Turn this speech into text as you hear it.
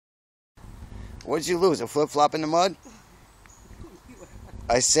What'd you lose? A flip-flop in the mud?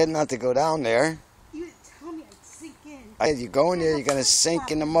 I said not to go down there. You didn't tell me I'd sink in. You go in there, you're going to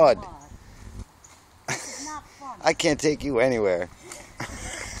sink in the mud. This is not fun. I can't take you anywhere.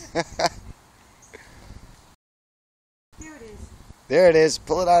 There it is. There it is.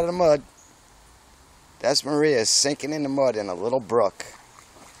 Pull it out of the mud. That's Maria sinking in the mud in a little brook.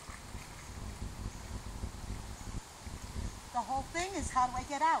 The whole thing is, how do I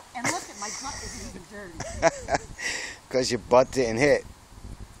get out? And look at my butt isn't even dirty. Because your butt didn't hit.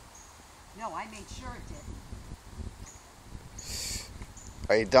 No, I made sure it did.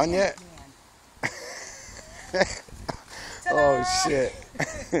 Are you done yet? Oh, shit.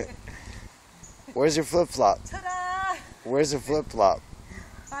 Where's your flip-flop? Ta-da! Where's the flip-flop?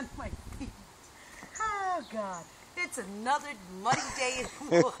 On my feet. Oh, God. It's another muddy day in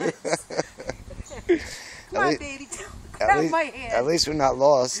the woods. Come on, baby. Grab my hand. At least we're not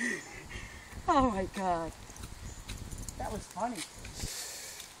lost. Oh, my God. That was funny.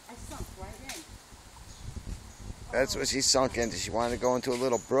 I sunk right in. That's what she sunk into. She wanted to go into a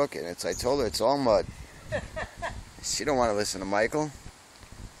little brook, and I told her it's all mud. She don't want to listen to Michael.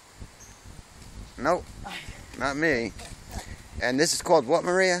 Nope, not me. And this is called what,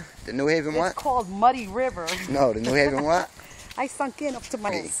 Maria? The New Haven what? It's called Muddy River. No, the New Haven what? I sunk in up to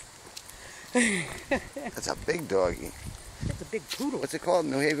my knees. That's a big doggy. It's a big poodle. What's it called?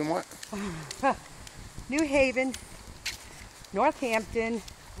 New Haven what? New Haven, Northampton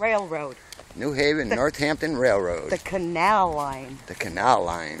Railroad. New Haven, Northampton Railroad. The canal line. The canal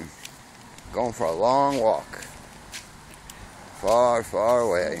line. Going for a long walk. Far, far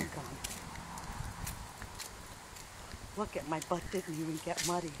away. Oh, look at my butt didn't even get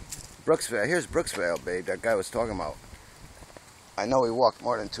muddy. Brooksville. Here's Brooksville, babe. That guy was talking about. I know we walked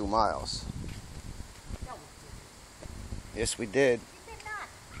more than 2 miles. No, Yes, we did. we did not.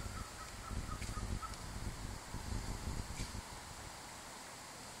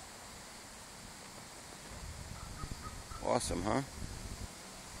 Awesome, huh?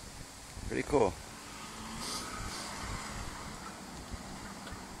 Pretty cool.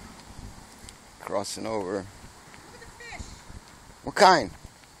 Crossing over. Look at the fish. What kind?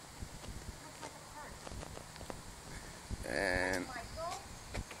 Looks like a perch. And Michael.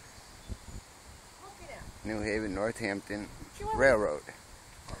 Look at him. New Haven, Northampton Sure. Railroad.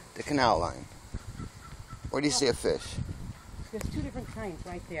 The canal line. Where do you see a fish? There's 2 different kinds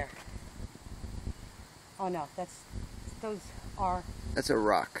right there. Oh no, those are... That's a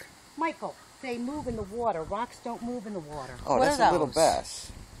rock. Michael, they move in the water. Rocks don't move in the water. Oh, What that's are a little those?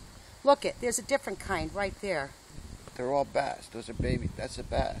 bass. Look it, there's a different kind right there. They're all bass. Those are baby. That's a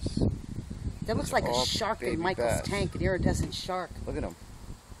bass. That looks Those like are a all shark baby in Michael's bass. tank, an iridescent shark. Look at them.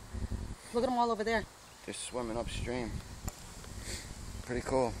 Look at them all over there. They're swimming upstream. Pretty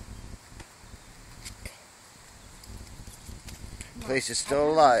cool. Place is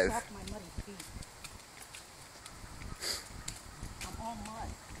still alive. My muddy feet. I'm all mud.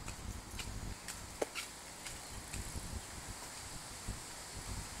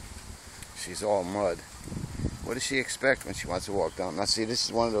 She's all mud. What does she expect when she wants to walk down? Now see, this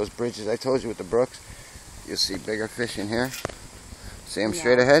is one of those bridges I told you with the brooks. You'll see bigger fish in here. See them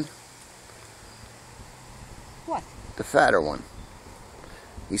straight ahead? What? The fatter one.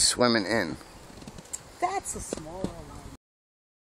 He's swimming in. That's a smaller one.